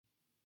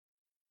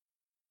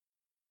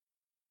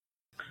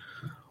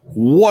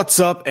What's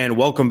up, and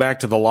welcome back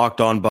to the Locked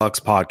On Bucs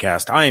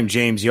podcast. I am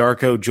James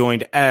Yarko,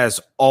 joined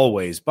as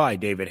always by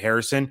David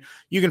Harrison.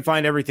 You can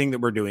find everything that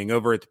we're doing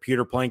over at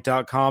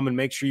thepewterplank.com, and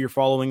make sure you're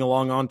following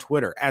along on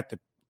Twitter at the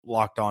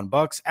Locked On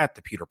Bucs, at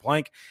the Pewter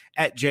Plank,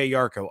 at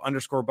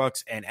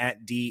JYarko_Bucs, and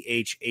at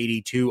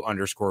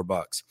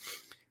DH82_Bucs.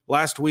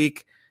 Last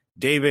week,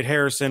 David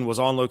Harrison was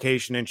on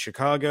location in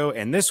Chicago,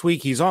 and this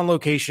week he's on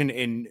location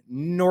in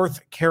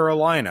North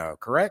Carolina,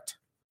 correct?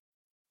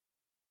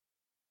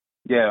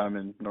 Yeah, I'm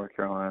in North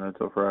Carolina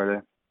until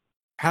Friday.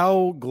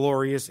 How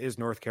glorious is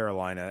North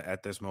Carolina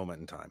at this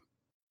moment in time?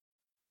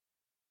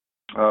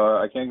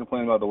 I can't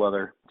complain about the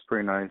weather. It's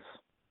pretty nice.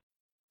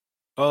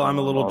 Oh, I'm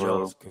a little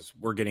jealous because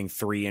we're getting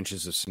 3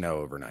 inches of snow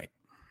overnight.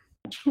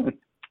 Yeah,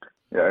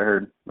 I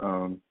heard.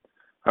 I'm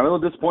a little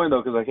disappointed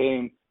though because I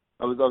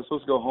was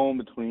supposed to go home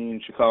between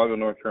Chicago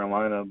and North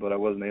Carolina, but I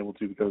wasn't able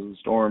to because of the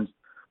storms.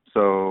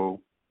 So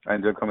I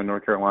ended up coming to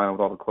North Carolina with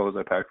all the clothes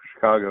I packed for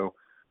Chicago,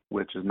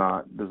 which is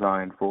not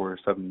designed for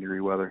 70-degree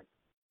weather.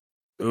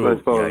 Ooh, but I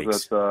suppose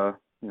yikes.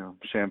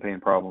 that's champagne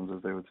problems,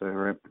 as they would say,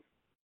 right?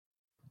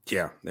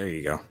 Yeah, there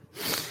you go.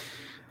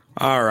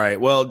 All right.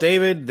 Well,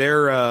 David,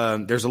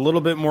 there's a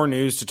little bit more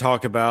news to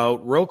talk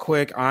about. Real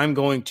quick, I'm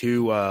going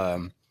to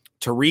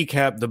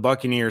recap the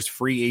Buccaneers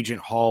free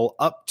agent haul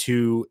up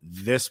to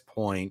this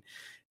point,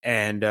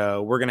 and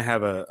we're going to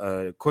have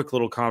a quick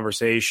little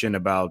conversation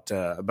about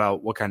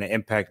what kind of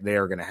impact they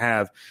are going to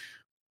have.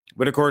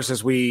 But of course,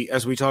 as we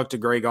talked to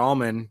Greg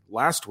Allman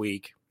last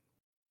week,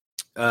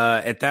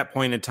 at that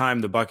point in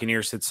time, the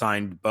Buccaneers had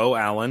signed Bo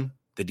Allen,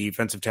 the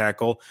defensive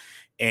tackle,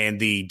 and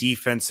the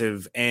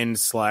defensive end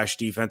 /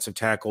 defensive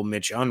tackle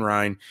Mitch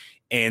Unrein.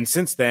 And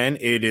since then,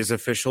 it is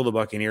official: the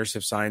Buccaneers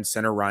have signed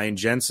center Ryan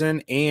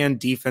Jensen and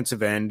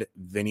defensive end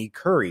Vinny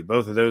Curry.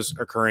 Both of those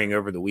occurring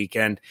over the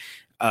weekend.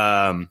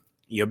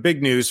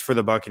 Big news for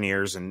the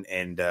Buccaneers, and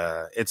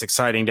it's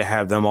exciting to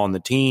have them on the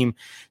team.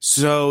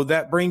 So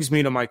that brings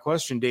me to my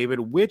question, David.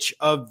 Which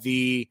of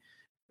the,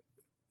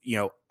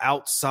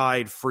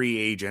 outside free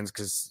agents,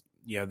 because,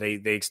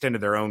 they extended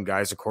their own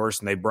guys, of course,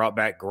 and they brought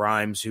back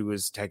Grimes, who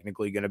was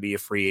technically going to be a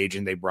free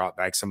agent. They brought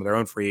back some of their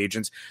own free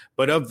agents.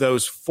 But of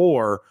those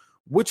 4,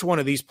 which one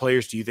of these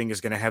players do you think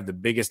is going to have the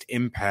biggest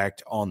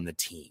impact on the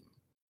team?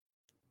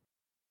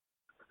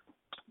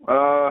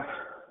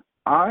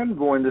 I'm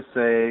going to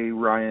say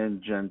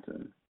Ryan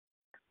Jensen,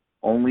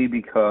 only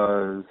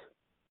because,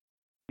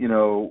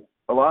 a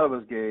lot of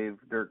us gave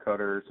Dirk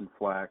Cutter some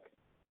flack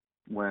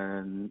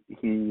when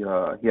he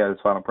had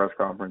his final press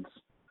conference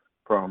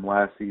from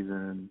last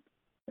season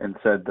and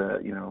said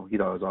that, he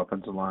thought his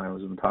offensive line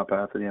was in the top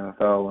half of the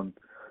NFL and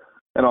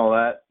all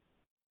that.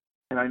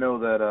 And I know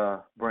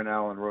that Brent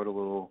Allen wrote a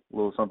little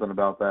something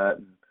about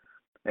that,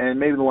 and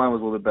maybe the line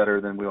was a little bit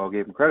better than we all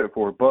gave him credit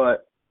for,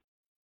 but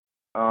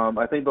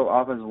I think the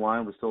offensive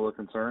line was still a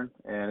concern,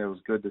 and it was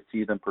good to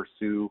see them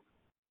pursue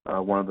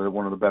one of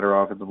the better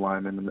offensive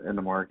linemen in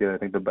the market. I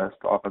think the best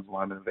offensive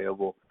lineman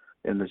available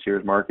in this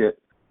year's market.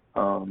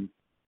 And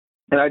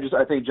I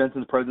think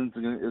Jensen's presence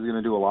is going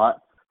to do a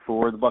lot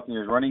for the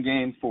Buccaneers running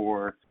game,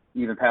 for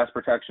even pass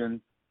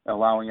protection.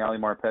 Allowing Ali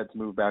Marpet to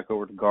move back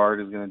over to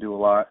guard is going to do a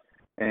lot.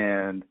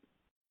 And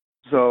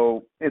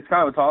so it's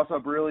kind of a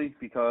toss-up, really,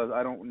 because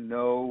I don't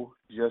know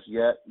just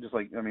yet.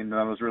 None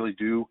of us really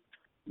do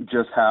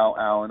just how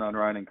Allen,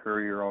 Unrein, and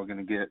Curry are all going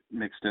to get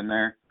mixed in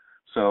there.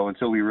 So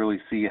until we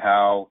really see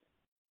how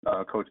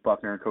Coach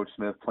Buckner and Coach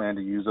Smith plan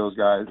to use those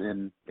guys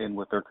in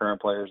with their current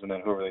players and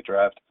then whoever they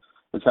draft,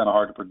 it's kind of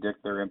hard to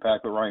predict their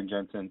impact. But Ryan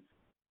Jensen,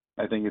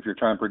 I think if you're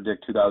trying to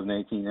predict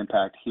 2018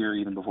 impact here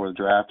even before the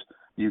draft,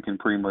 you can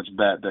pretty much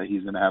bet that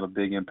he's going to have a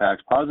big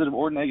impact, positive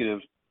or negative,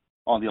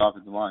 on the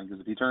offensive line.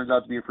 Because if he turns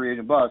out to be a free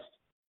agent bust,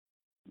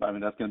 that's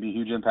going to be a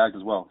huge impact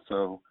as well.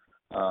 So,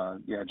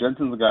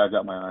 Jensen's the guy I've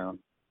got my eye on.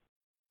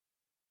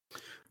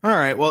 All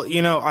right. Well,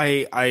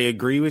 I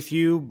agree with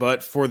you,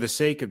 but for the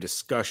sake of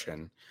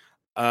discussion,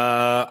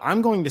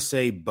 I'm going to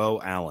say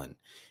Bo Allen.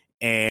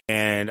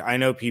 And I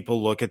know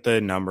people look at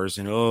the numbers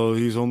and,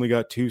 he's only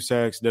got 2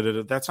 sacks.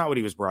 That's not what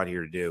he was brought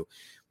here to do.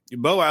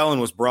 Bo Allen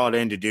was brought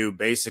in to do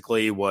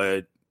basically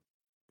what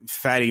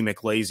Fatty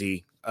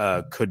McLazy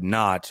could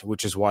not,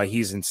 which is why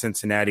he's in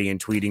Cincinnati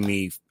and tweeting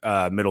me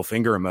middle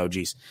finger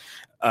emojis.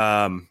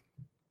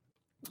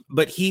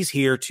 But he's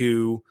here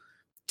to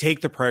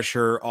take the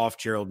pressure off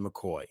Gerald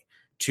McCoy,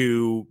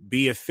 to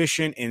be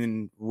efficient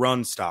in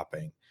run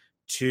stopping,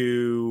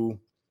 to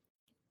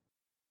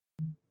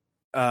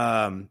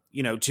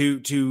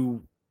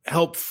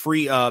help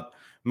free up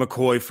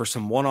McCoy for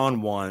some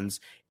one-on-ones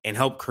and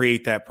help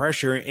create that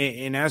pressure.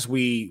 And as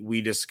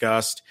we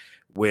discussed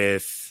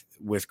with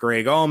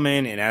Greg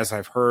Allman, and as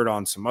I've heard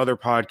on some other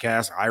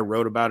podcasts, I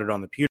wrote about it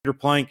on the Pewter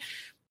Plank,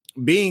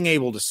 being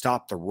able to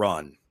stop the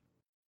run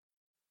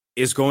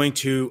is going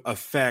to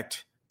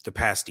affect the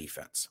pass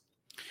defense.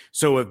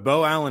 So if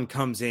Bo Allen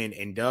comes in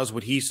and does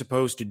what he's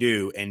supposed to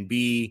do and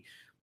be,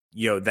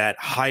 that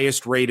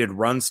highest rated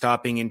run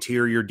stopping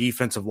interior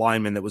defensive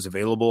lineman that was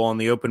available on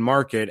the open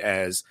market,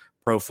 as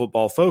Pro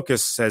Football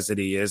Focus says that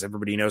he is.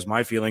 Everybody knows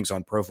my feelings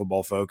on Pro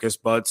Football Focus,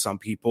 but some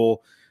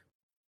people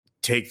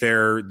take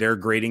their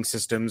grading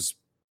systems,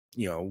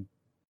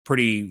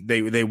 pretty,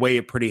 they weigh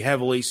it pretty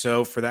heavily.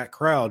 So for that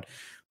crowd,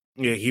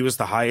 he was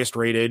the highest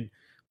rated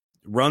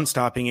run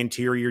stopping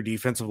interior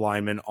defensive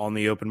lineman on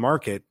the open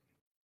market.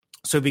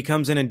 So if he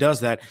comes in and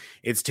does that,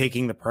 it's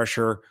taking the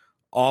pressure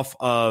off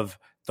of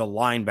the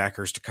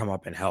linebackers to come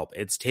up and help.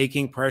 It's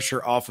taking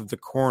pressure off of the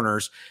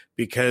corners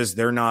because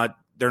they're not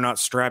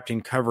strapped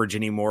in coverage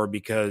anymore,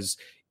 because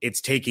it's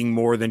taking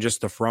more than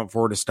just the front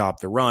four to stop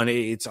the run.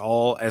 It's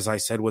all, as I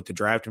said, with the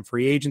draft and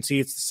free agency,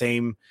 it's the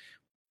same.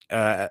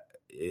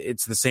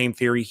 It's the same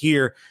theory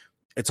here.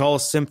 It's all a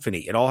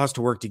symphony. It all has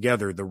to work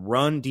together. The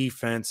run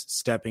defense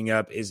stepping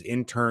up is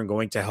in turn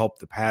going to help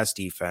the pass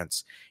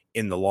defense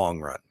in the long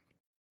run.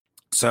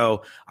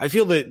 So I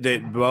feel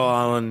that Beau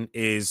Allen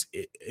is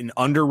an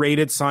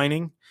underrated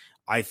signing.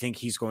 I think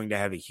he's going to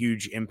have a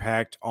huge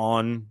impact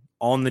on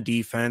the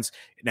defense.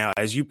 Now,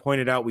 as you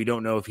pointed out, we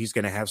don't know if he's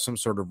going to have some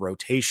sort of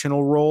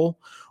rotational role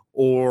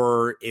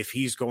or if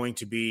he's going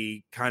to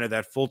be kind of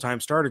that full-time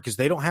starter, because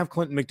they don't have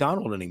Clinton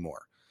McDonald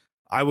anymore.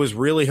 I was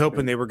really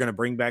hoping they were going to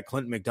bring back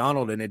Clinton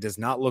McDonald, and it does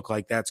not look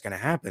like that's going to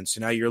happen.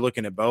 So now you're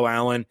looking at Beau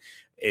Allen.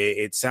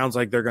 It sounds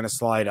like they're going to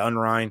slide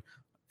Unrein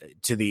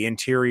to the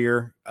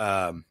interior.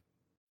 And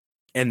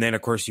then,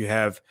 of course, you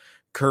have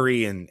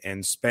Curry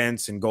and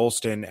Spence and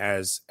Golston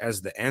as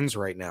the ends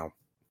right now.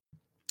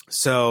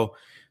 So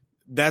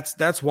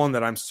that's one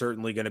that I'm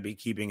certainly going to be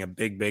keeping a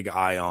big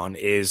eye on,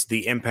 is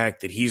the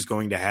impact that he's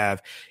going to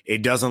have.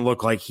 It doesn't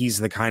look like he's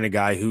the kind of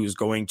guy who's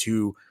going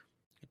to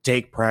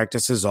take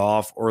practices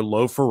off or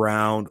loaf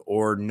around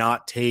or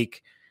not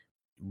take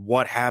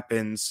what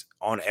happens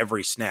on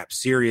every snap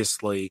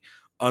seriously,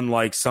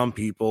 unlike some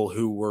people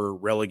who were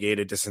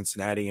relegated to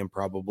Cincinnati and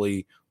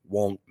probably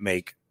won't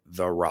make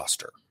the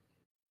roster.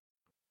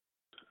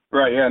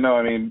 Right. Yeah. No.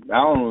 I mean,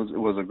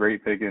 Allen was a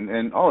great pick,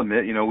 and I'll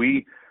admit,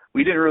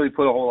 we didn't really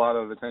put a whole lot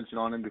of attention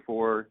on him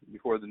before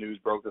the news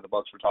broke that the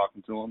Bucs were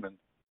talking to him, and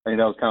I think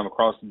that was kind of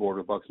across the board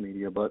with Bucs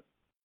media. But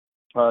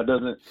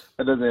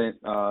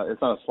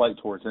it's not a slight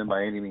towards him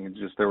by any means.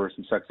 Just there were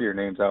some sexier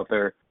names out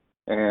there,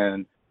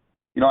 and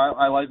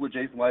I like what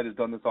Jason Light has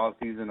done this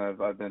offseason.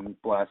 I've been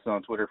blasted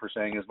on Twitter for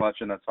saying as much,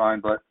 and that's fine.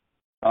 But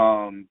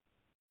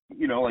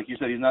like you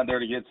said, he's not there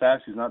to get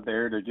sacks. He's not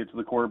there to get to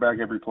the quarterback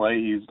every play.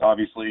 He's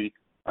obviously,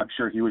 I'm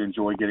sure he would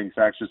enjoy getting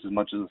sacks just as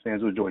much as the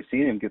fans would enjoy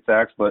seeing him get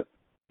sacks. But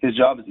his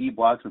job is eat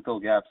blocks and fill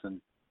gaps,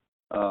 and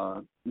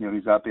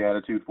he's got the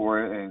attitude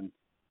for it. And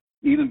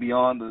even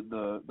beyond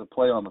the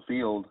play on the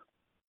field,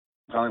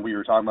 kind of like we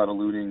were talking about,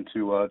 alluding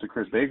to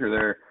Chris Baker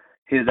there,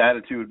 his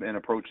attitude and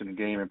approach in the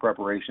game and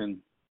preparation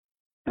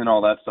and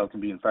all that stuff can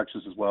be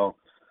infectious as well.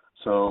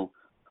 So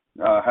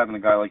having a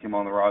guy like him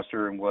on the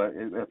roster and what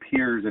it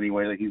appears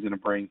anyway that he's going to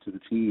bring to the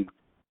team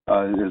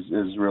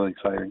is really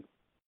exciting.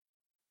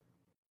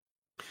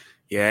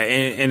 Yeah,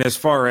 and as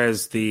far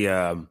as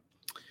the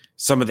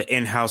some of the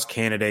in-house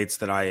candidates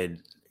that I had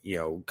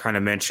kind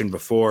of mentioned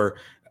before,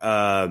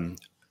 the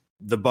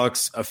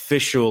Bucs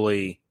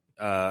officially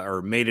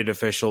or made it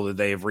official that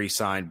they have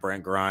re-signed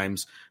Brent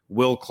Grimes,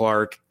 Will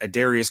Clark,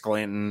 Adarius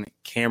Glanton,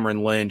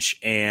 Cameron Lynch,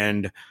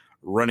 and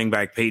running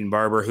back Peyton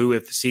Barber, who,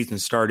 if the season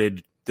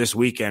started this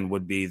weekend,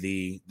 would be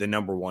the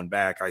number one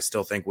back. I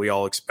still think we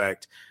all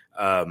expect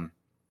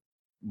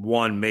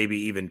one, maybe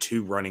even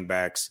two running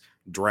backs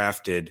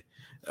drafted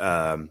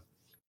come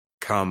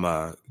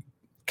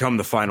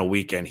the final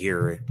weekend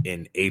here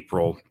in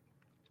April.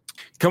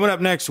 Coming up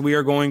next, we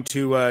are going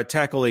to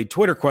tackle a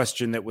Twitter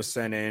question that was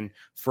sent in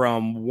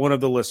from one of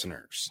the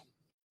listeners.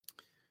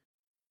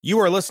 You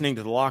are listening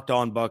to the Locked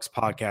On Bucs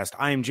podcast.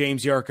 I am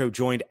James Yarko,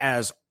 joined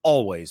as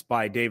always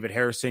by David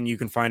Harrison. You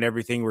can find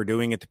everything we're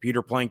doing at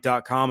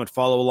thepewterplank.com and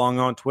follow along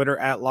on Twitter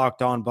at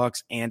Locked On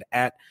Bucs and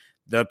at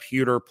the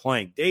Pewter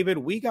Plank. David,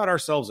 we got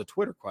ourselves a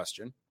Twitter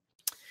question,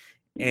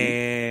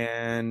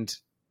 and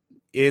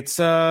it's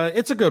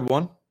a good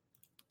one.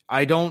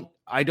 I don't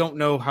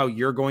know how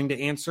you're going to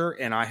answer,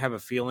 and I have a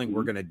feeling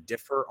we're going to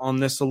differ on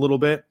this a little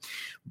bit.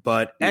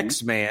 But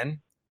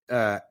X-Man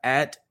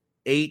at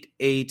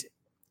 88EXMAN,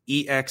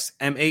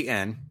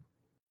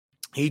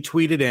 he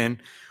tweeted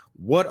in,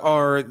 what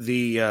are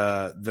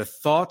the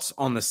thoughts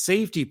on the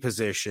safety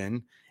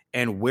position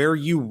and where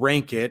you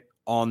rank it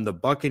on the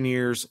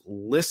Buccaneers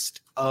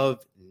list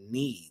of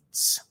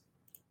needs?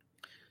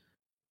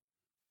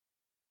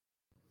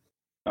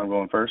 I'm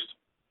going first.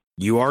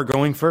 You are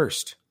going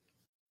first.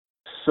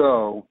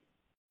 So,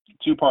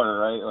 two-parter,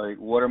 right? Like,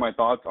 what are my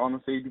thoughts on the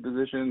safety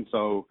position?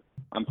 So,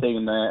 I'm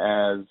taking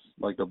that as,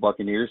 like, the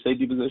Buccaneers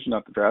safety position,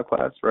 not the draft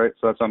class, right?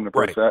 So, that's how I'm going to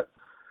approach that.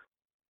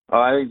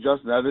 I think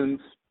Justin Evans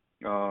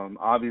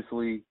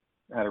obviously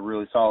had a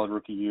really solid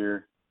rookie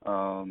year,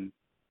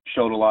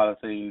 showed a lot of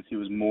things. He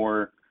was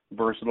more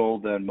versatile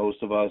than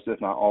most of us,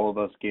 if not all of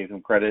us, gave him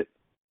credit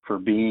for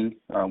being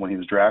when he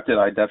was drafted.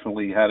 I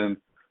definitely had him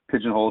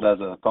pigeonholed as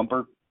a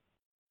thumper,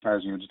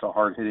 as just a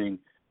hard-hitting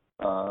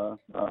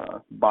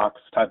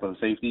box type of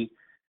safety.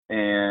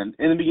 And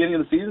in the beginning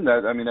of the season,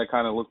 that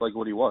kind of looked like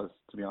what he was,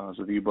 to be honest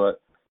with you.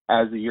 But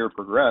as the year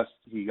progressed,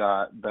 he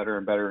got better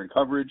and better in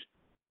coverage.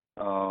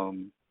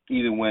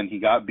 Even when he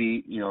got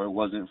beat, it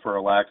wasn't for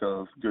a lack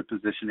of good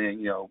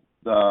positioning.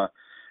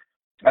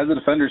 As a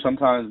defender,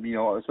 sometimes,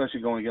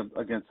 especially going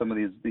against some of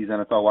these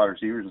NFL wide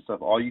receivers and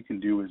stuff, all you can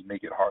do is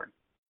make it hard.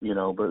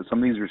 But some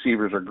of these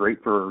receivers are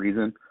great for a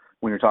reason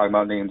when you're talking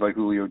about names like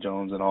Julio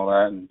Jones and all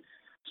that. And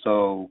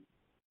so,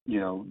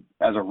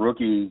 as a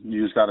rookie,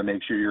 you just got to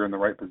make sure you're in the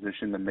right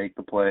position to make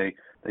the play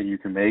that you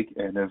can make.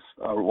 And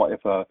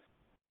if a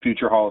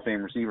future Hall of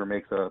Fame receiver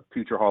makes a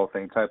future Hall of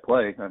Fame type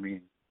play, I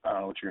mean, I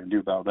don't know what you're going to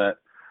do about that.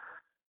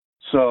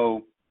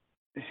 So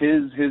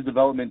his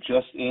development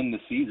just in the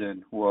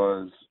season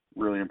was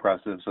really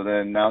impressive. So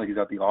then now that he's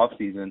got the off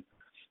season,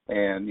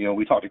 and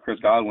we talked to Chris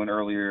Godwin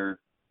earlier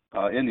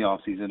in the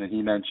off season, and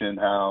he mentioned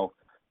how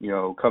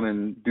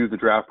coming through the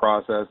draft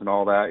process and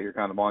all that, you're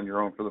kind of on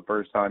your own for the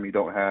first time. You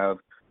don't have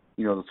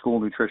the school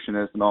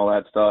nutritionist and all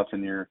that stuff,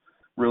 and you're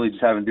really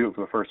just having to do it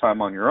for the first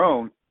time on your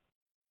own.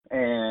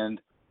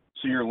 And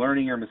so you're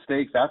learning your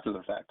mistakes after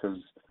the fact, because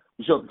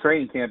you show up to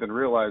training camp and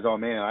realize, oh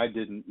man, I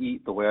didn't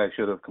eat the way I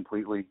should have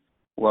completely.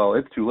 Well,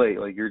 it's too late.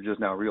 Like, you're just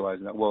now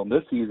realizing that. Well, in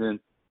this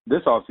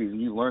off season,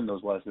 you learned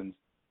those lessons.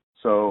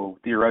 So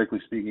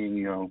theoretically speaking,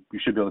 you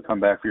should be able to come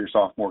back for your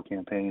sophomore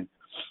campaign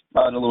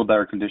in a little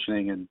better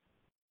conditioning and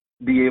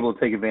be able to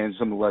take advantage of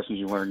some of the lessons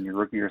you learned in your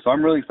rookie year. So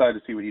I'm really excited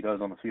to see what he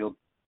does on the field.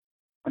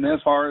 And then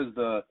as far as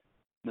the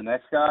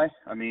next guy,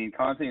 I mean,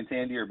 Conte and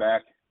Tandy are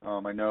back.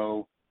 I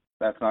know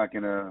that's not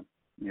going to,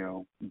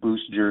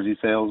 boost jersey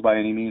sales by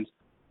any means.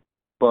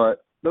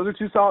 But those are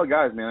two solid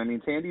guys, man. I mean,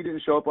 Tandy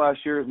didn't show up last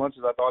year as much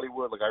as I thought he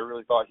would. Like, I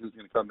really thought he was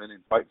going to come in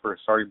and fight for a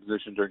starting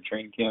position during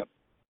training camp.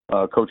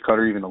 Coach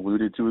Cutter even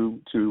alluded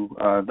to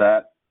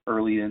that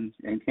early in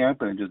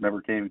camp, and it just never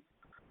came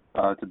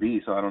to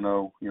be. So I don't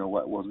know,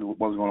 what was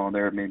going on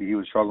there. Maybe he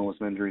was struggling with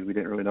some injuries we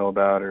didn't really know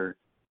about, or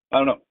I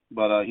don't know.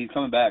 But he's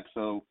coming back,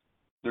 so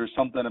there's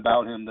something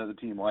about him that the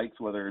team likes,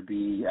 whether it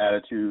be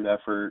attitude,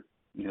 effort,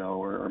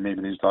 or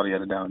maybe they just thought he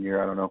had a down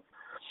year. I don't know.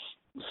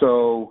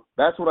 So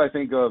that's what I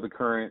think of the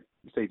current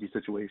safety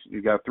situation.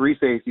 You've got three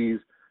safeties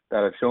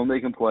that have shown they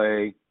can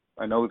play.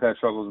 I know we've had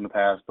struggles in the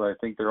past, but I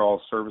think they're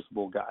all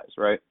serviceable guys,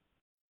 right?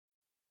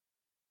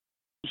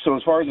 So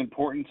as far as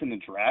importance in the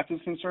draft is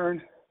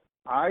concerned,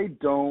 I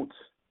don't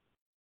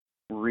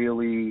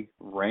really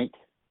rank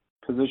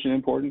position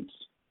importance.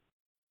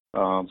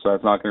 So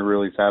that's not going to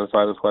really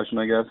satisfy this question,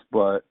 I guess.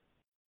 But,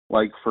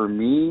 like, for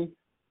me,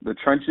 the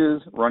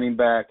trenches, running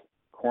back,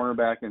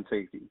 cornerback, and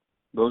safety,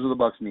 those are the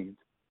Bucs needs.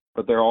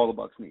 But they're all the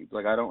Bucs needs.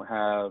 Like, I don't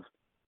have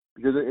 –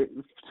 because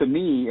to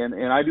me, and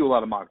I do a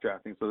lot of mock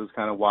drafting, so this is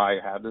kind of why I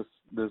have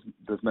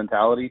this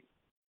mentality.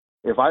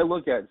 If I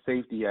look at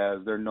safety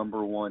as their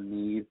number one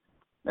need,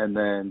 and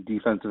then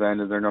defensive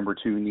end is their number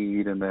two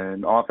need, and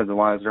then offensive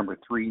line is their number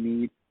three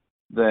need,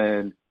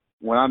 then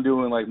when I'm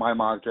doing like my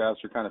mock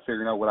drafts or kind of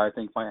figuring out what I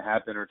think might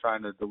happen or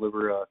trying to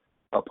deliver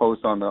a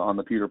post on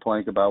the Peter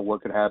Plank about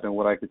what could happen,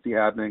 what I could see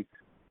happening,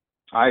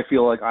 I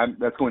feel like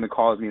that's going to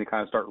cause me to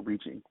kind of start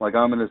reaching. Like,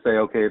 I'm going to say,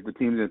 okay, if the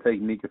team's going to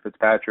take Mika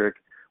Fitzpatrick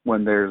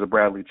when there's a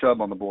Bradley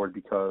Chubb on the board,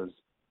 because,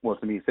 well,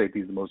 to me, safety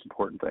is the most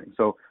important thing.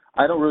 So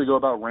I don't really go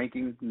about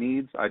ranking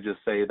needs. I just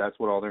say that's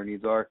what all their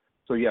needs are.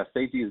 So, yeah,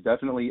 safety is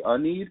definitely a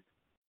need.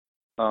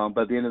 But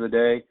at the end of the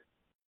day,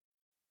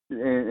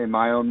 in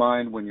my own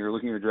mind, when you're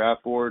looking at your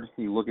draft board,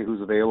 you look at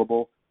who's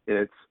available.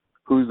 It's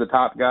who's the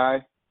top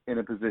guy in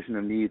a position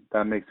of need.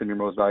 That makes him your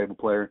most valuable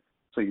player,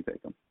 so you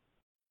take him.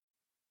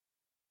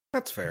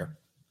 That's fair.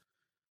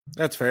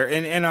 That's fair.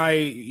 And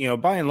I,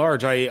 by and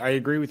large, I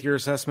agree with your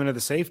assessment of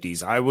the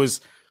safeties. I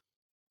was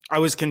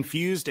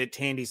confused at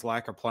Tandy's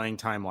lack of playing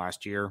time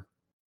last year.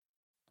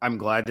 I'm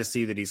glad to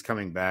see that he's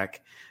coming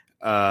back.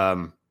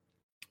 But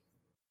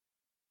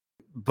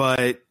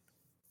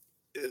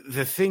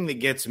the thing that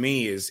gets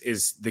me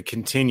is the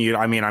continued,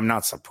 I mean, I'm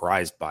not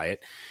surprised by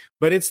it,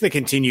 but it's the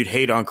continued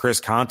hate on Chris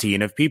Conte.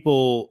 And if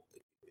people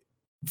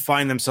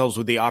find themselves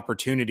with the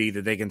opportunity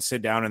that they can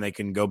sit down and they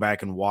can go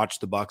back and watch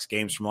the Bucs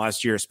games from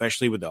last year,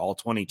 especially with the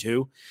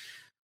All-22,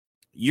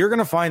 you're going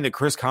to find that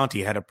Chris Conte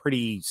had a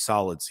pretty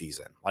solid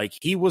season. Like,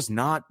 he was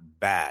not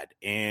bad.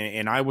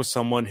 And I was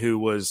someone who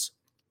was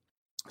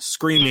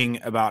screaming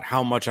about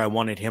how much I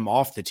wanted him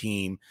off the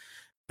team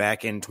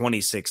back in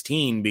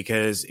 2016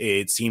 because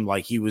it seemed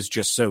like he was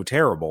just so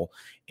terrible.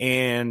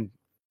 And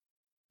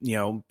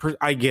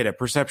I get it.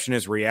 Perception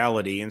is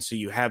reality. And so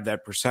you have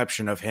that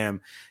perception of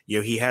him.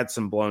 He had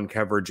some blown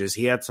coverages.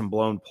 He had some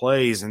blown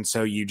plays. And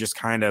so you just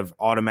kind of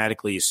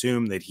automatically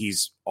assume that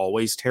he's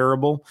always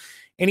terrible.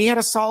 And he had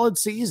a solid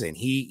season.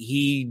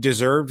 He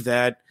deserved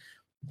that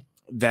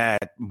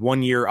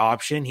 1 year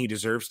option. He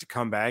deserves to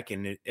come back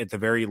and at the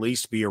very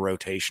least be a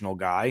rotational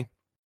guy.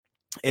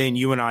 And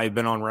you and I have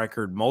been on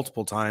record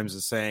multiple times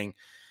as saying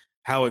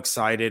how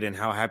excited and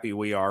how happy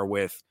we are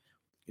with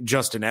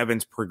Justin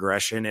Evans'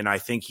 progression, and I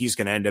think he's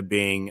going to end up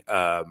being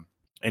an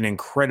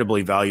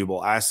incredibly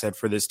valuable asset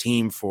for this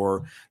team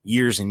for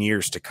years and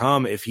years to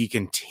come if he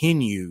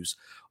continues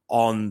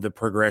on the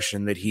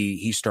progression that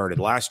he started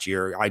last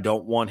year. I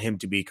don't want him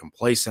to be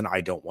complacent.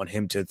 I don't want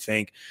him to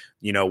think,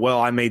 well,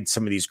 I made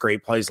some of these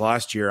great plays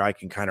last year, I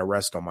can kind of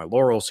rest on my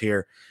laurels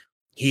here.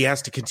 He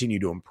has to continue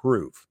to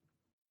improve.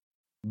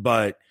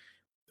 But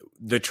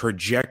the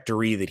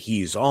trajectory that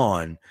he's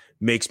on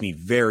makes me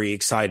very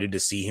excited to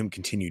see him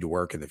continue to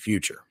work in the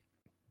future.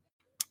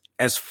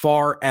 As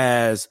far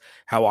as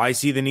how I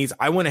see the needs,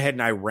 I went ahead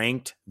and I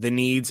ranked the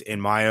needs in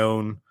my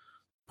own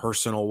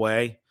personal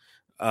way.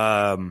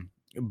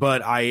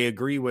 But I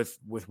agree with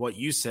what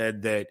you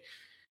said, that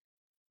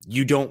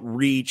you don't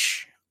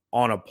reach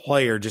on a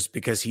player just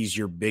because he's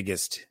your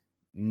biggest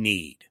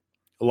need.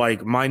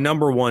 Like, my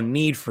number one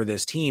need for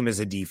this team is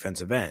a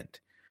defensive end.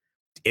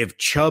 If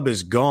Chubb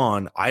is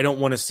gone, I don't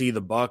want to see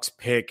the Bucs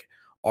pick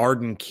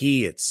Arden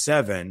Key at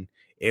 7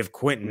 if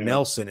Quentin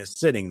Nelson is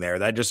sitting there.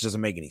 That just doesn't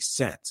make any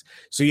sense.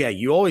 So yeah,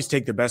 you always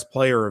take the best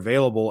player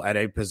available at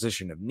a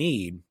position of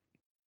need.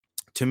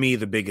 To me,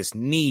 the biggest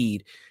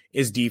need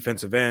is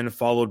defensive end,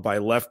 followed by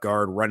left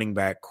guard, running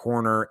back,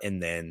 corner,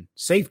 and then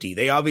safety.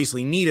 They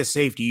obviously need a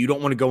safety. You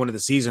don't want to go into the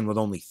season with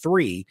only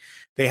 3.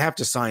 They have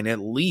to sign at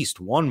least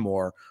one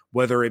more,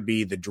 whether it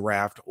be the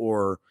draft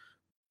or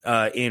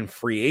in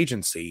free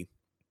agency.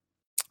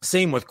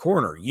 Same with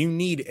corner. You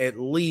need at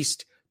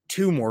least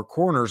 2 more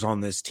corners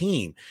on this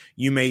team.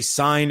 You may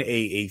sign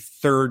a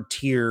third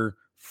tier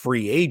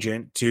free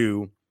agent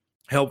to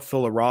help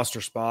fill a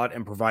roster spot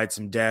and provide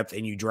some depth,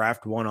 and you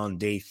draft one on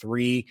day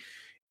 3,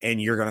 and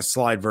you're going to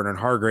slide Vernon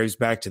Hargreaves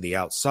back to the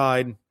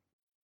outside.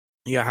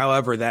 Yeah,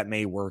 however that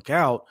may work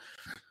out,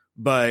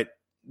 but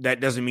that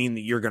doesn't mean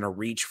that you're going to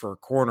reach for a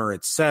corner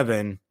at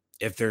 7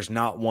 if there's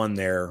not one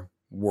there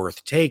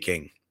worth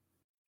taking.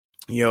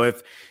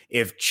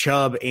 If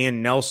Chubb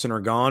and Nelson are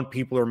gone,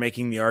 people are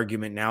making the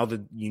argument now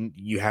that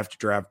you have to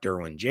draft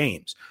Derwin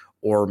James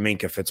or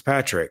Minkah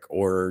Fitzpatrick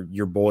or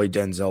your boy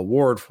Denzel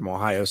Ward from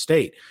Ohio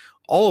State.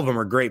 All of them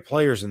are great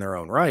players in their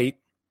own right,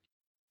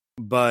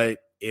 but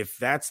if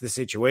that's the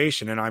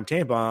situation and I'm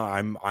Tampa,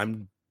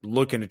 I'm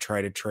looking to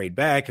try to trade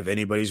back if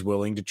anybody's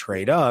willing to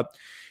trade up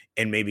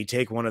and maybe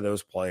take one of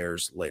those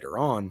players later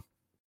on.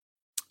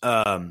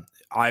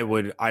 I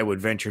would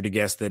venture to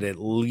guess that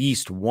at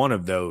least one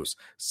of those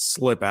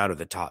slip out of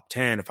the top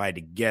 10. If I had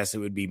to guess, it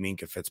would be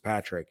Minkah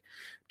Fitzpatrick,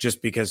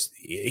 just because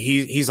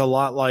he's a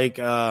lot like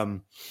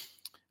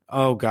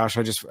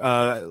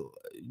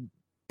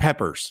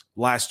Peppers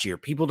last year.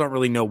 People don't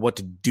really know what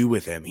to do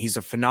with him. He's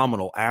a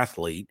phenomenal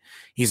athlete.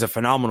 He's a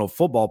phenomenal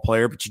football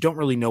player, but you don't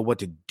really know what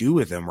to do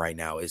with him right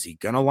now. Is he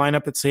going to line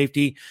up at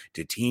safety?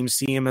 Do teams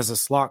see him as a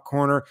slot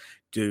corner?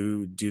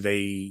 Do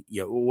they,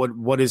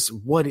 what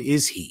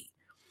is he?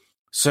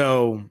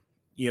 So,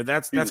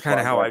 that's kind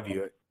of how I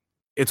view it.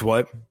 It's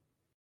what?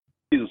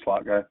 He's a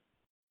slot guy.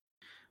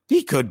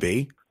 He could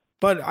be,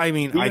 but I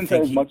mean, I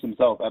think as much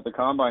himself. At the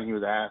combine, he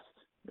was asked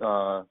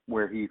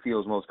where he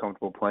feels most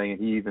comfortable playing,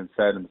 and he even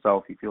said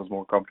himself he feels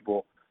more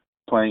comfortable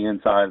playing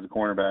inside as a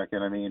cornerback.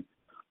 And I mean,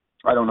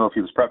 I don't know if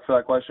he was prepped for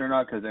that question or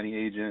not, because any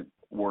agent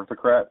worth a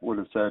crap would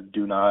have said,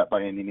 do not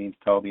by any means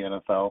tell the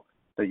NFL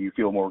that you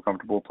feel more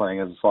comfortable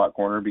playing as a slot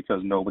corner,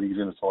 because nobody's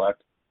going to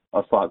select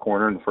a slot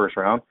corner in the first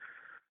round.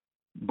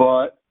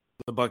 But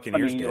the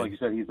Buccaneers did. Like you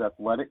said, he's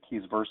athletic,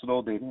 he's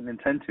versatile. They didn't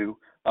intend to.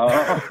 He's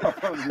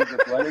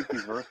athletic,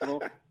 he's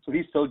versatile, so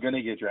he's still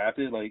gonna get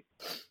drafted. Like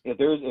if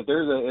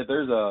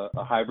there's a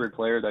hybrid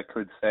player that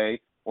could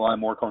say, well, I'm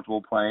more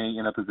comfortable playing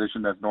in a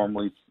position that's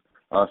normally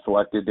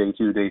selected day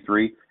 2, day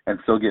 3, and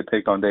still get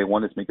picked on day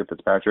 1, it's Minkah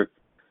Fitzpatrick.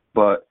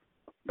 But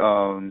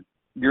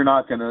you're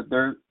not gonna.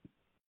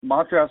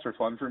 Mock drafts are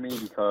fun for me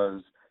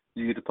because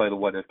you get to play the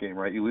what if game,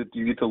 right? You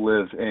get to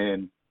live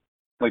in,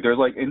 like, there's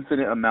like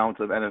infinite amounts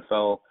of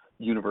NFL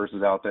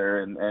universes out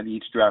there, and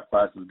each draft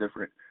class is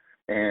different.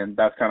 And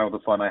that's kind of the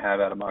fun I have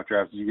out of mock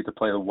drafts, is you get to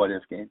play the what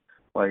if game.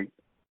 Like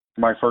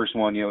my first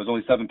one, it was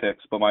only 7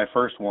 picks, but my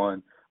first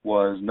one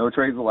was no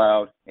trades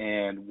allowed,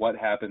 and what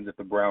happens if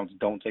the Browns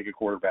don't take a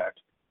quarterback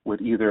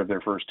with either of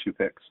their first 2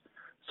 picks.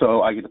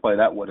 So I get to play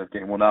that what if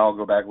game. Well, now I'll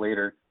go back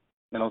later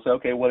and I'll say,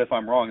 okay, what if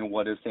I'm wrong, and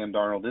what if Sam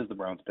Darnold is the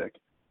Browns pick?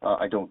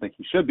 I don't think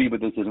he should be, but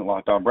this isn't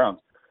Locked On Browns.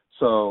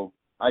 So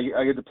I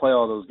get to play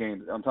all those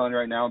games. I'm telling you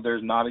right now,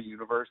 there's not a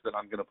universe that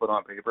I'm going to put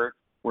on paper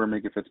where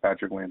Minkah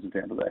Fitzpatrick lands in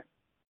Tampa Bay.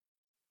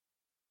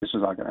 This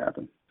is not going to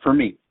happen for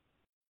me.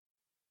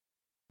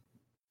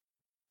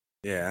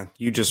 Yeah,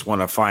 you just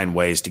want to find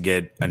ways to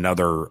get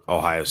another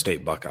Ohio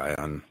State Buckeye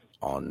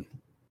on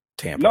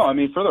Tampa. No, I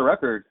mean, for the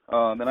record,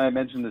 and I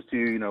mentioned this to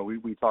you,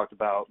 we talked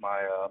about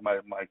my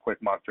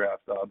quick mock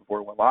draft before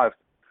it went live.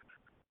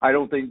 I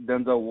don't think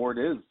Denzel Ward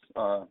is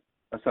a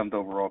 7th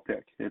overall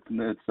pick. It's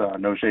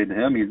no shade to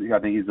him. I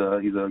think he's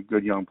a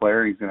good young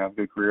player. He's going to have a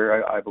good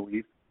career, I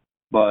believe.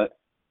 But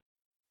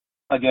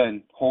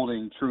again,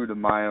 holding true to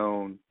my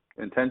own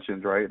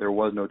intentions, right? There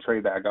was no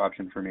trade back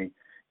option for me.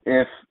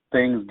 If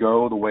things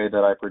go the way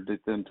that I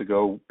predict them to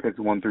go, picks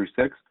 1 through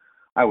 6,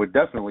 I would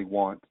definitely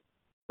want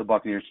the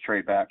Buccaneers to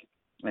trade back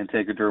and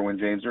take a Derwin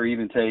James, or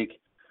even take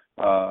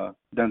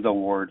Denzel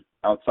Ward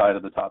outside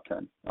of the top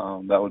 10.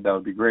 That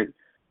would be great.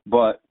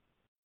 But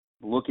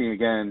looking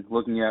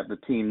at the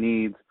team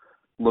needs,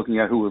 looking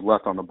at who was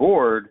left on the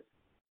board,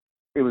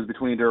 it was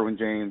between Derwin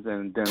James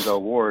and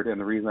Denzel Ward.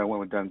 And the reason I went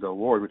with Denzel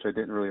Ward, which I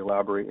didn't really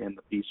elaborate in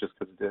the piece just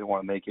because I didn't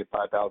want to make it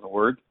 5,000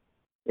 words,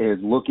 is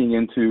looking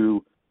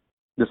into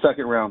the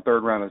second round,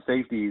 third round of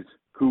safeties,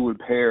 who would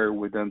pair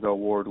with Denzel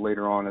Ward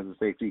later on as a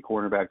safety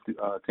cornerback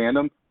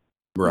tandem.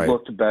 Right.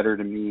 Looked better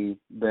to me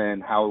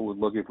than how it would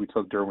look if we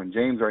took Derwin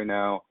James right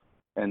now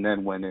and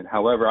then went in.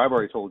 However, I've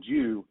already told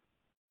you,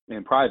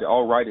 and probably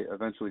I'll write it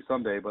eventually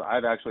someday, but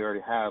I've actually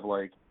already have,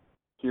 like,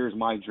 here's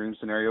my dream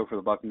scenario for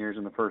the Buccaneers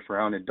in the first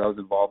round. It does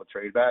involve a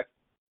trade back,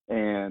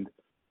 and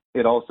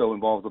it also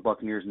involves the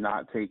Buccaneers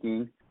not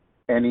taking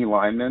any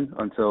linemen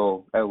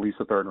until at least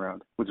the third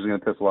round, which is going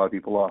to piss a lot of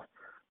people off.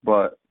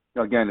 But,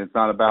 again, it's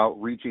not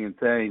about reaching and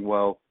saying,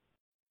 well,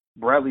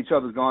 Bradley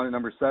Chubb is gone at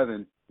number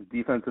 7.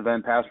 Defensive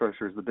end pass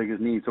rusher is the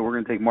biggest need, so we're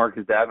going to take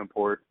Marcus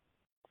Davenport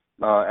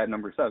at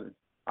number 7.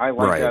 I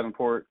like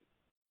Davenport,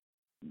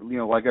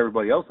 like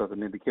everybody else does. I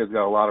mean, the kid's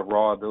got a lot of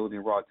raw ability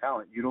and raw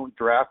talent. You don't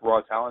draft raw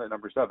talent at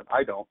number 7.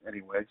 I don't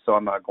anyway, so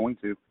I'm not going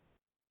to.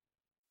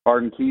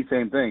 Arden Key,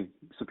 same thing.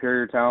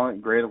 Superior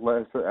talent, great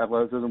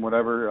athleticism,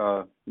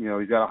 whatever.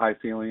 He's got a high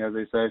ceiling, as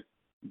they say,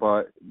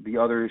 but the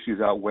other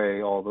issues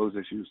outweigh all those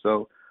issues.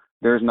 So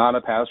there's not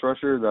a pass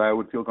rusher that I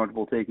would feel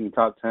comfortable taking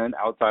top 10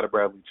 outside of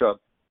Bradley Chubb.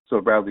 So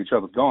if Bradley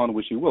Chubb is gone,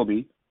 which he will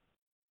be,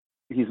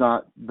 he's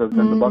not. Then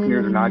the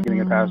Buccaneers are not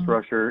getting a pass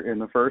rusher in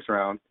the first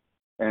round,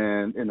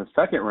 and in the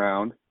second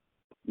round,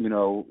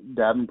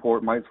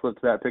 Davenport might slip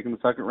to that pick in the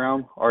second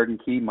round. Arden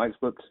Key might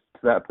slip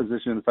to that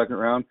position in the second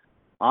round.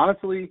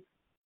 Honestly,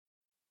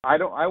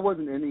 I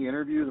wasn't in the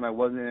interviews and I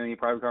wasn't in any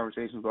private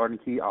conversations with Arden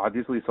Key,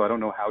 obviously, so I don't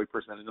know how he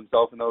presented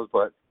himself in those.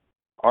 But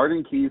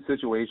Arden Key's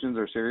situations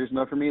are serious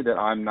enough for me that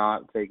I'm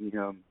not taking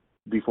him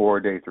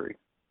before day 3.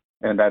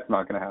 And that's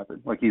not going to happen.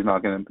 Like, he's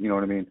not going to, you know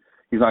what I mean?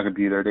 He's not going to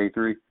be there day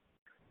 3.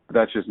 But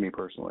that's just me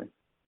personally.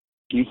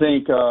 Do you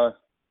think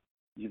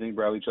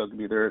Bradley Chubb could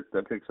be there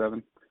at pick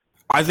 7?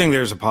 I think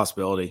there's a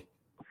possibility,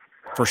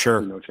 for sure.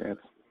 There's no chance.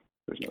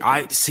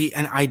 I see,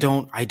 and I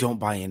don't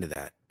buy into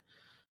that.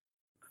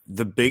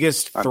 The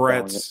biggest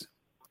threats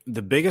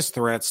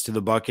to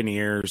the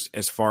Buccaneers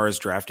as far as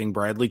drafting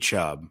Bradley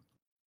Chubb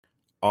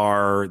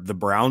are the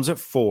Browns at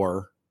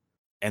 4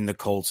 and the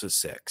Colts at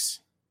 6.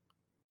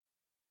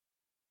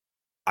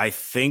 I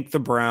think the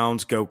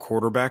Browns go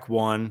quarterback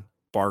 1,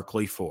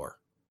 Barkley 4,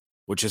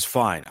 which is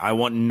fine. I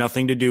want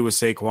nothing to do with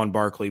Saquon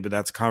Barkley, but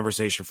that's a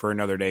conversation for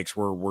another day because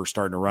we're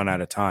starting to run out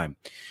of time.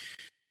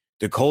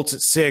 The Colts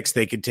at 6,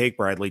 they could take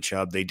Bradley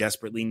Chubb. They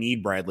desperately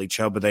need Bradley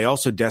Chubb, but they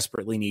also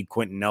desperately need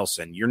Quentin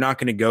Nelson. You're not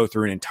going to go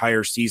through an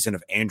entire season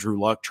of Andrew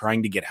Luck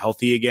trying to get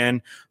healthy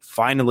again,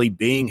 finally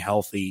being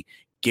healthy,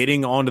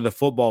 getting onto the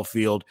football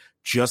field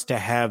just to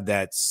have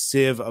that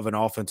sieve of an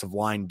offensive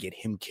line get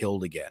him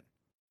killed again.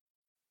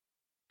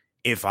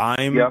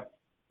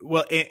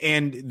 Well,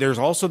 and there's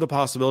also the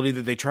possibility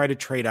that they try to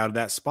trade out of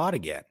that spot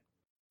again.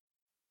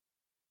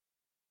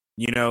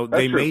 That's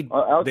true.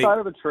 Outside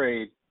of the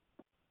trade,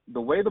 the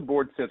way the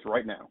board sits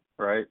right now,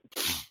 right?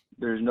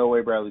 There's no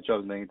way Bradley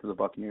Chubb is making it to the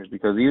Buccaneers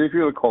because even if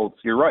you're the Colts,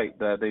 you're right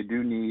that they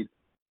do need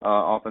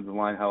offensive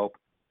line help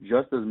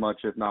just as much,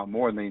 if not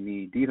more, than they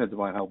need defensive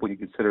line help when you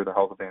consider the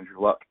health of Andrew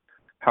Luck.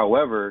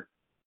 However,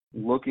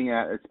 looking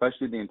at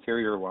especially the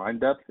interior line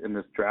depth in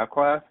this draft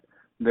class,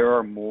 there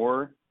are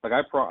more. Like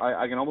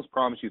I can almost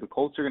promise you, the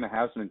Colts are going to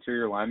have some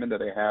interior linemen that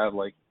they have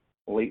like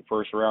late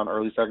first round,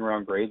 early second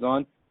round grades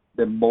on.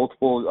 That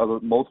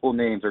multiple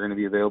names are going to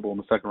be available in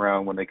the second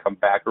round when they come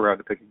back around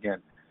to pick again.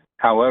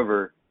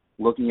 However,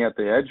 looking at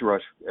the edge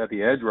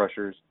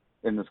rushers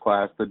in this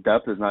class, the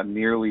depth is not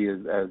nearly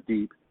as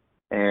deep,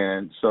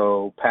 and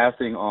so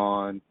passing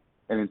on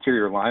an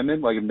interior lineman,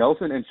 like if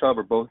Nelson and Chubb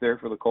are both there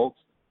for the Colts,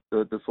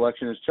 the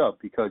selection is Chubb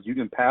because you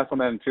can pass on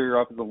that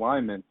interior offensive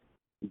lineman.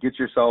 Get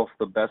yourself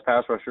the best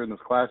pass rusher in this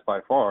class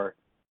by far,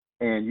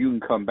 and you can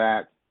come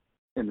back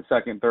in the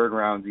second, third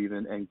rounds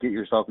even and get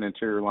yourself an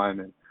interior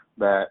lineman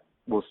that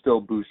will still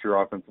boost your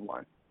offensive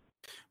line.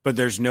 But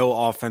there's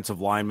no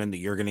offensive lineman that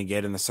you're going to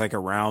get in the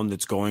second round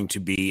that's going to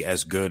be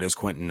as good as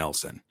Quentin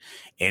Nelson.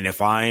 And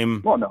if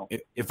I'm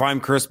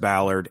Chris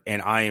Ballard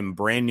and I am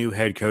brand new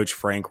head coach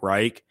Frank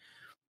Reich,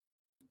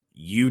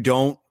 you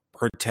don't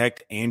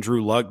protect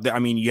Andrew Luck. I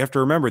mean, you have to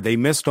remember they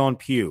missed on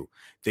Pugh.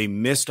 They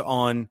missed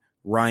on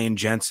Ryan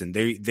Jensen.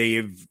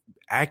 They've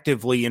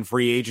actively in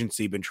free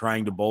agency been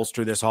trying to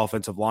bolster this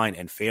offensive line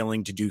and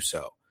failing to do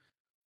so.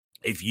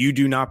 If you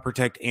do not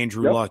protect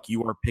Andrew Luck,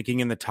 you are picking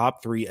in the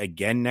top 3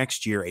 again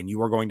next year, and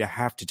you are going to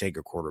have to take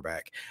a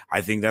quarterback. I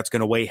think that's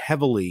going to weigh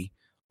heavily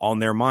on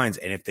their minds.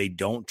 And if they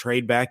don't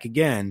trade back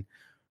again,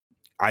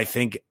 I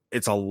think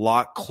it's a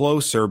lot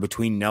closer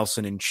between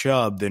Nelson and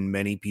Chubb than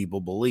many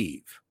people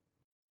believe.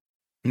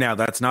 Now,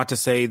 that's not to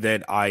say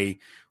that I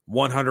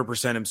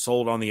 100% am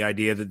sold on the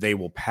idea that they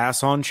will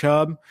pass on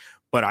Chubb,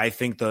 but I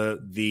think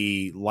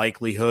the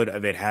likelihood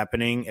of it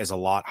happening is a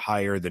lot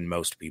higher than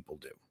most people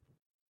do.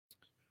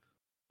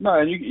 No,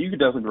 and you could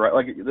definitely be right.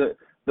 Like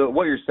the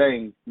what you're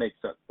saying makes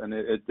sense, and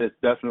it's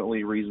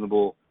definitely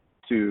reasonable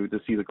to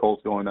see the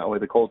Colts going that way.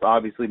 The Colts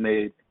obviously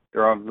made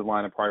their offensive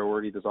line a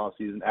priority this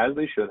offseason, as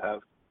they should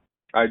have.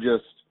 I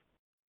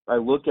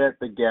look at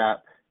the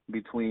gap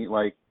between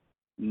like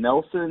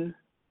Nelson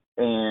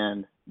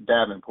and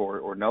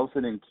Davenport or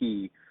Nelson and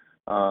Key.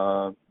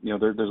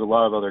 There's a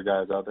lot of other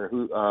guys out there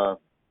who,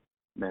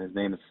 man, his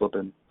name is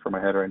slipping from my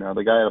head right now.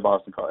 The guy out of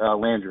Boston,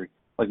 Landry,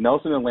 like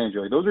Nelson and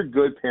Landry, like those are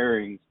good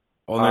pairings.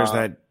 Well, there's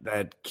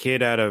that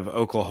kid out of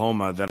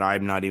Oklahoma that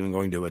I'm not even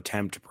going to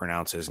attempt to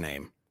pronounce his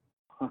name.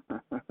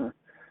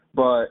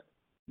 But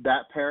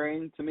that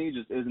pairing to me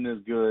just isn't as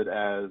good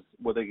as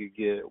what they could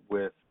get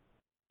with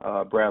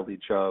Bradley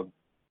Chubb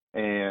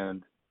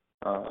and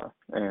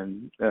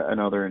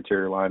another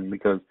interior lineman,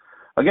 because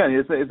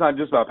again, it's not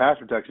just about pass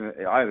protection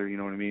either. You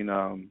know what I mean?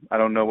 I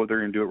don't know what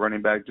they're going to do at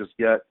running back just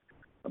yet,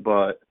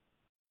 but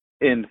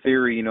in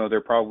theory,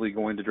 they're probably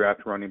going to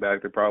draft a running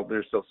back.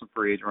 There's still some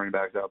free agent running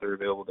backs out there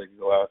available they can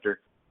go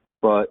after.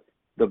 But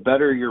the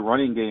better your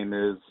running game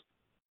is,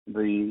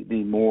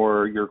 the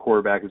more your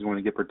quarterback is going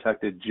to get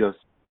protected just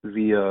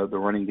via the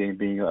running game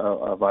being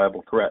a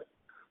viable threat.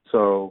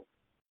 So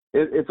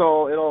it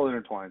all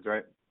intertwines,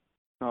 right?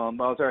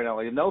 But I'll tell you now,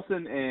 like if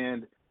Nelson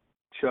and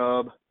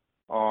Chubb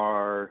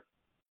are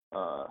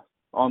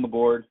on the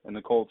board and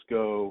the Colts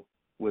go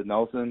with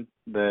Nelson,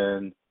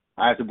 then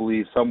I have to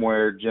believe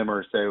somewhere Jim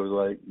Irsay was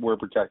like, we're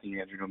protecting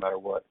Andrew no matter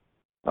what.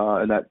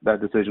 And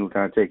that decision was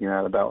kind of taken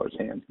out of Ballard's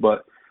hands.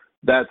 But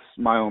that's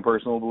my own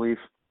personal belief.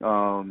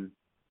 I'm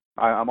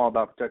all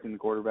about protecting the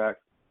quarterback.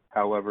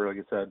 However, like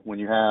I said, when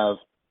you have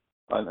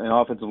an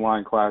offensive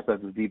line class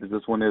that's as deep as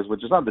this one is,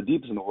 which is not the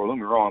deepest in the world, don't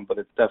get me wrong, but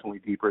it's definitely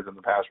deeper than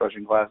the pass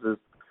rushing classes,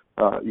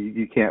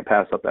 you can't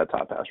pass up that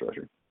top pass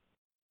rusher.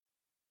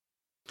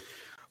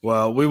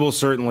 Well, we will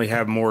certainly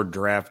have more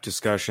draft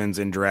discussions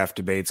and draft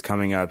debates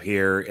coming up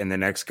here in the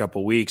next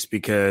couple weeks,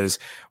 because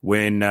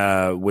when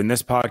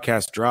this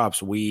podcast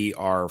drops, we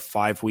are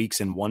 5 weeks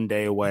and 1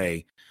 day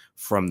away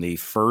from the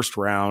first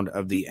round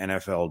of the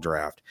NFL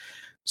draft.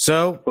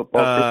 So,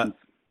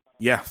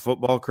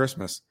 football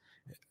Christmas,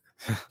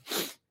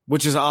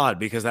 which is odd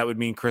because that would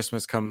mean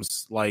Christmas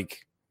comes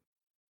like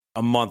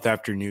a month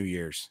after New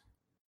Year's.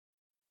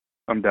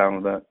 I'm down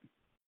with that.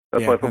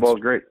 That's why football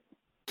is great.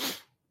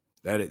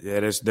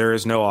 There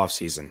is no off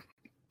season.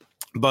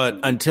 But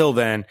until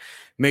then,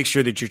 make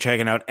sure that you're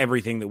checking out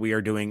everything that we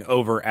are doing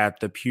over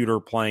at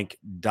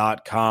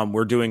thepewterplank.com.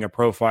 We're doing a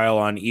profile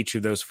on each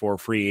of those 4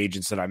 free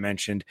agents that I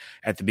mentioned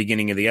at the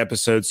beginning of the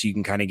episode, so you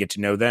can kind of get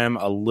to know them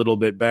a little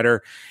bit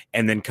better.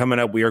 And then coming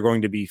up, we are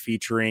going to be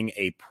featuring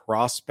a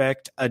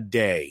prospect a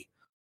day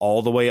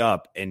all the way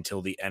up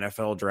until the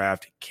NFL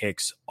draft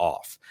kicks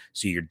off.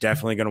 So you're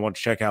definitely going to want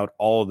to check out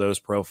all of those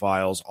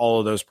profiles, all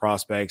of those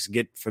prospects,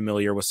 get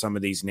familiar with some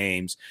of these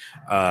names,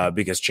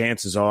 because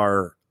chances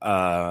are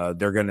some of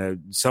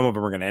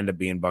them are going to end up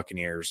being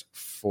Buccaneers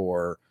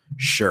for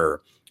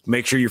sure.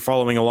 Make sure you're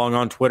following along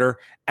on Twitter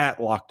at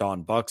Locked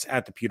On Bucs,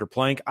 at the Pewter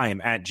Plank. I am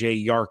at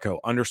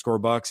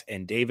JYarko_Bucs,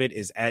 and David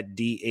is at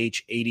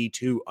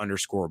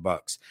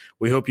DH82_Bucs.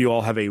 We hope you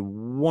all have a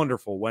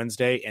wonderful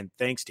Wednesday, and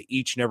thanks to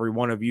each and every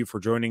one of you for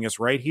joining us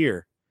right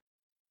here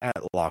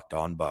at Locked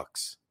On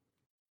Bucs.